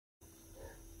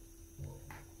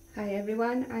Hi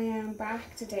everyone, I am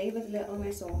back today with Little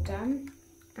Miss Autumn,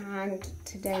 and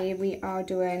today we are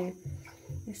doing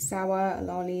the Sour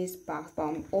Lollies bath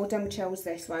bomb. Autumn chose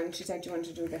this one. She said you want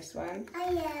to do this one.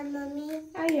 Oh yeah, Mummy.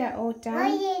 Oh yeah, Autumn. What are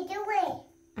you doing?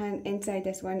 And inside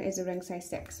this one is a ring size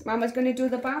 6. Mama's going to do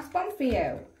the bath bomb for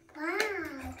you. Wow.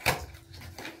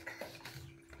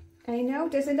 I know,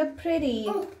 does it look pretty?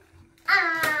 Ooh.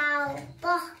 Ow.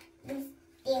 Oh.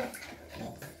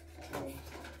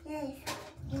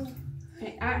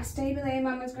 Stay there,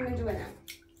 Mama's going to do it now.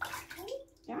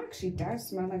 It actually does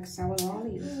smell like sour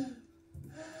lollies.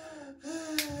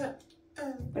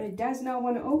 But it does not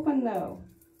want to open though.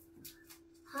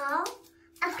 How?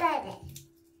 I got it.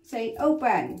 Say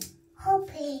open.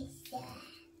 Open.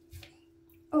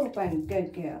 Open,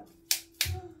 good girl.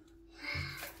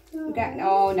 We got,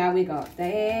 oh, now we got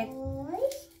there.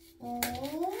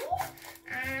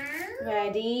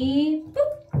 Ready?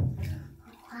 Boop.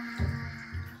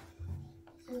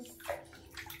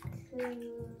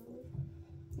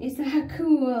 Is that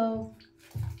cool?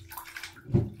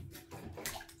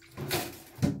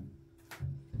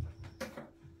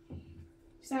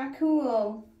 Is that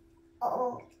cool?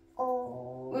 Oh.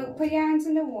 Well, put your hands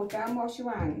in the water and wash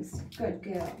your hands. Good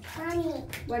girl. Mommy.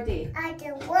 What did? I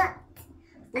don't want.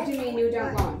 What do you mean you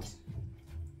don't want?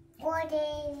 What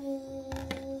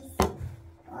is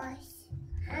wash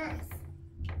hands?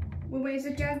 Well, where's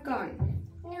the jug gone?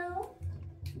 No.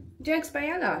 Jug's by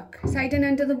a lock, it's hiding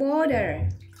under the water.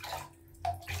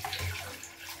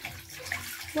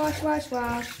 Wash, wash,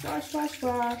 wash, wash, wash,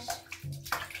 wash.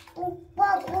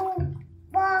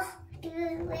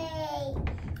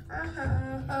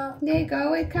 There you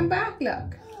go, it come back,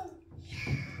 look.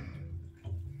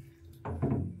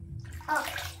 Oh.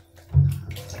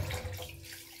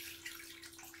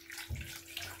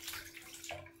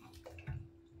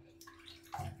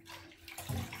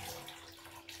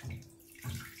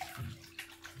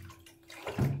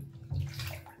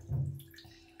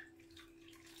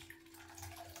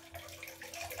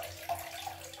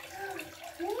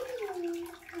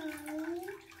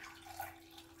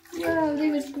 Whoa,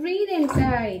 there was green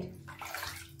inside.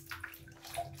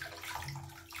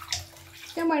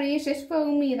 Don't worry, it's just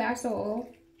foamy, that's all.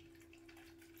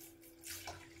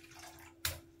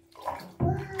 Wow,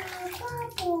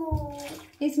 bubbles.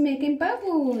 It's making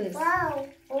bubbles. Wow,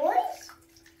 boys.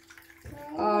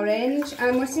 Orange,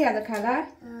 and what's the other colour?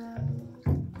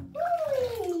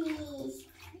 Boys.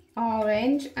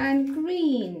 Orange and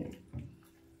green.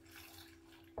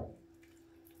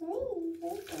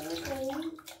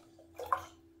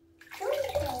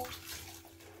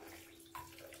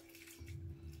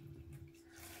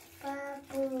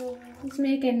 It's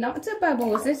making lots of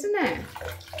bubbles, isn't it?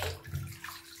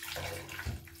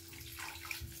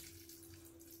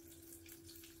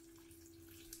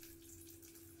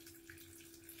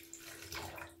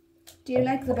 Do you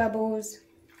like the bubbles?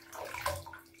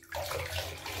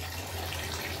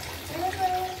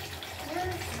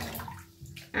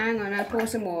 Hang on, I'll pour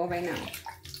some more right now.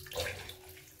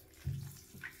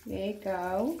 There you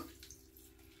go.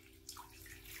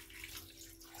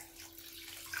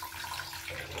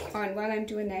 And while I'm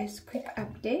doing this, quick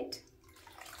update.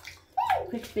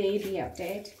 Quick baby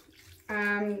update.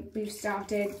 We've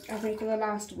started, I think for the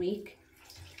last week,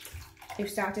 we've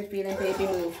started feeling baby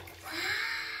move.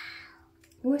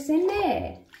 What's in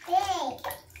there?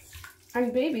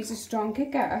 And baby's a strong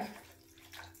kicker.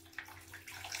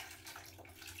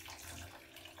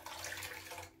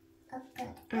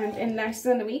 And in less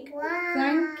than a week, Wow.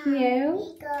 Thank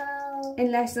you. Go. In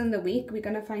less than the week, we're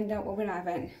going to find out what we're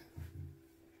having.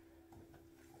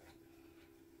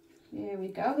 There we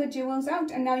go, the jewel's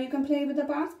out, and now you can play with the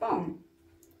bath bomb.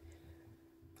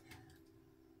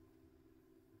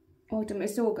 Autumn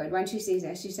is so good. When she sees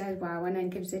it, she says wow, and then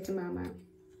gives it to Mama.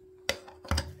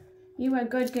 You are a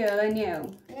good girl, and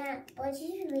you. Yeah, what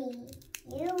you read?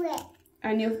 You it.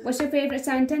 And you, what's your favourite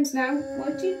sentence now?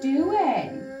 What you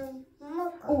doing?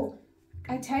 Oh,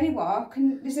 I tell you what,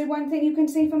 is there one thing you can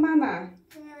say for Mama?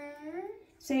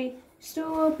 Say,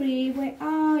 Strawberry, where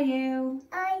are you?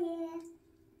 Oh yeah.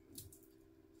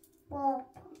 Well,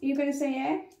 You gonna say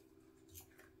it?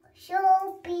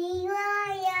 Strawberry,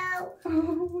 Mario.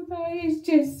 Oh, that is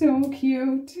just so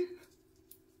cute.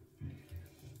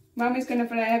 Mommy's gonna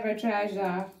forever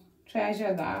treasure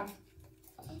that.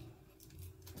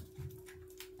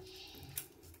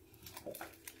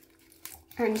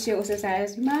 And she also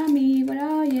says, Mommy, where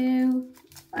are you?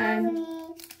 And Mommy.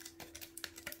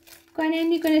 go on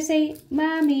in, you're gonna say,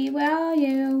 Mommy, where are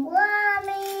you?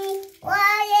 Mommy, where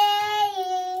are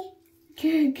you?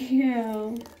 Good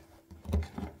girl.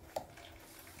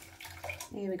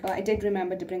 Here we go. I did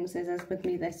remember to bring scissors with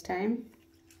me this time.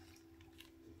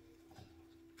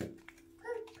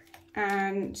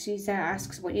 And she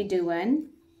asks what you're doing.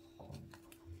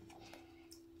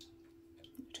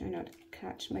 Try not to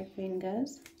catch my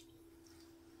fingers.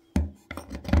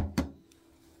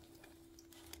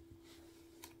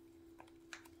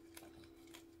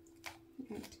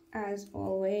 Right, as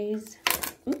always,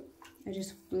 I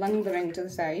just flung the ring to the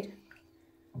side.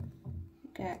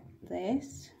 Get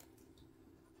this.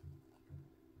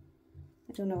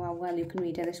 I don't know how well you can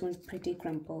read it. This one's pretty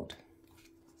crumpled.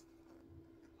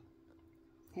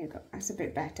 Here we go. That's a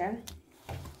bit better.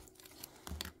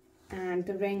 And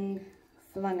the ring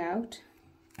flung out.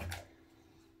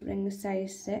 Ring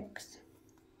size 6.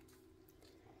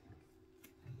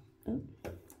 Oh,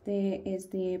 there is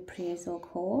the appraisal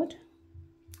cord.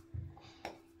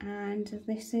 And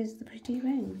this is the pretty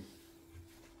ring.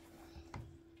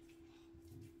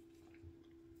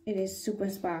 It is super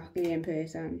sparkly in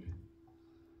person.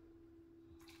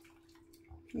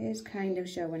 Here's kind of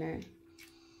showing it.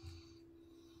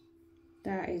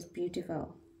 That is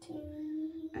beautiful.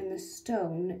 And the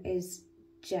stone is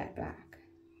jet black.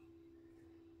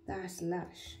 That's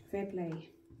lush. Fair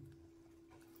play.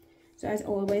 So as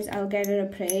always, I'll get it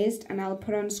appraised and I'll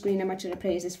put on screen how much it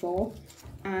appraises for.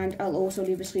 And I'll also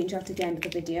leave a screenshot at the end of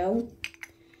the video.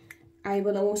 I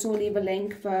will also leave a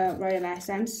link for Royal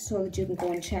Essence so that you can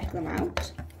go and check them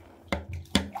out.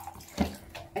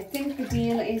 I think the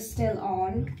deal is still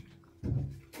on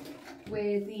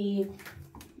with the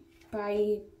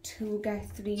buy 2 get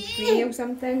 3 free or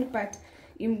something, but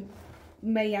you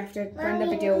may have to, when the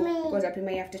video goes up, you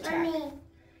may have to check.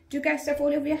 Do you get stuff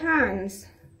all over your hands?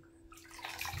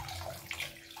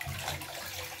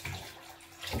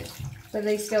 But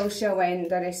they still showing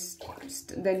that it's,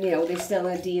 that, you know, there's still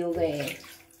a deal there.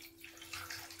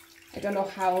 I don't know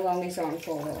how long it's on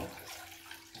for though.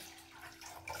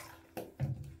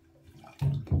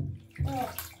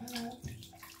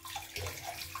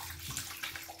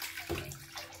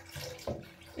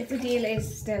 If the deal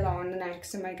is still on the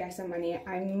next time I get some money,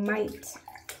 I might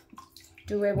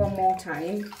do it one more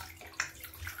time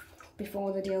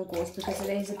before the deal goes, because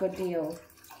it is a good deal.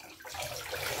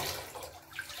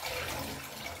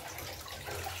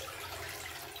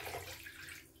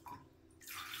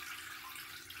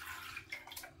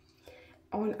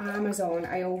 On Amazon,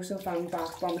 I also found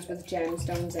bath bombs with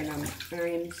gemstones in them, and I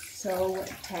am so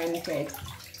tempted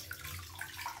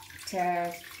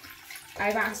to...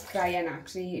 I've asked Brian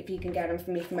actually if he can get them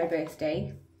for me for my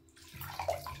birthday.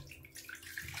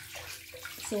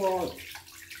 So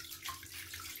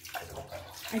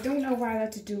I don't know whether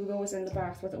to do those in the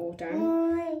bath with Autumn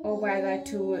or whether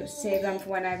to save them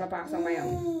for when I have a bath on my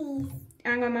own.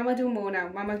 Hang on, Mama, do more now.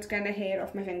 Mama's getting a hair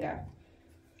off my finger.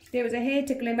 There was a hair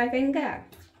tickling my finger.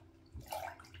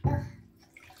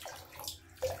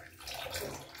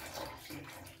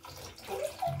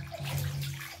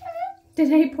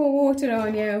 Did I pour water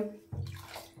on you?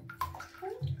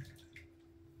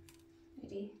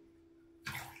 Ready?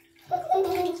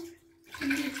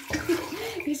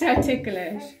 Is that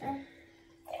ticklish?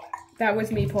 That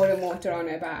was me pouring water on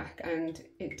her back and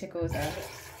it tickles her.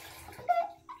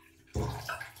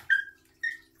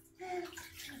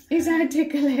 Is that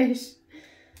ticklish?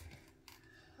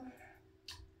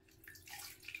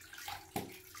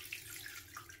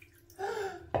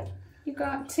 You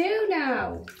got 2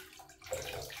 now.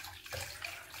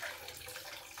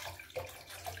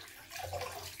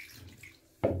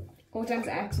 Autumn's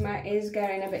eczema is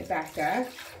getting a bit better.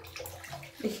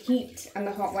 The heat and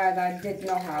the hot weather did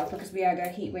not help because we had a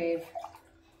heat wave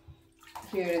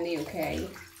here in the UK.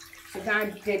 So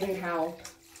that didn't help.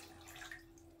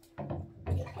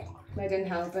 That didn't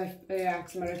help the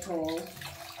eczema at all.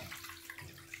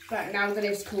 But now that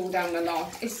it's cooled down a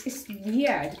lot, it's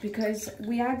weird because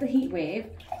we had the heat wave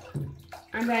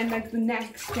and then like the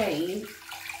next day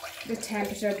the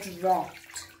temperature dropped.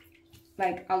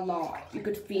 Like a lot. You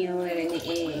could feel it in the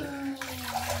air.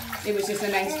 It was just a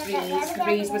nice breeze. The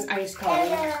breeze was ice cold.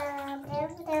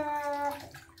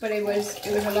 But it was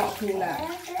a lot cooler.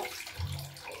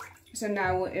 So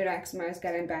now her eczema is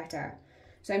getting better.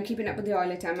 So I'm keeping up with the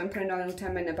oil time. I'm putting oil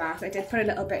time in the bath. I did put a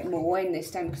little bit more in this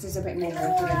time because there's a bit more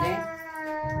water in it.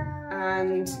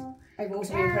 And I've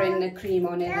also been putting the cream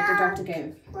on it that the doctor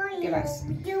gave us.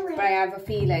 But I have a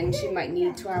feeling she might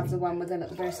need to have the one with a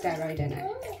little bit of steroid in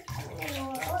it.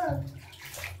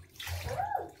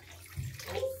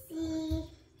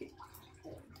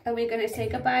 Are we going to say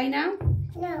goodbye now?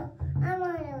 No, I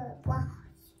want to wash.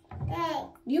 Hey.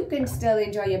 You can still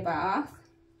enjoy your bath.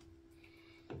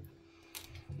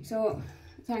 So,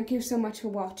 thank you so much for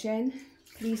watching.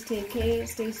 Please take care,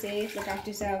 stay safe, look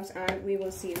after yourselves, and we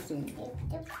will see you soon.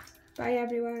 Bye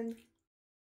everyone.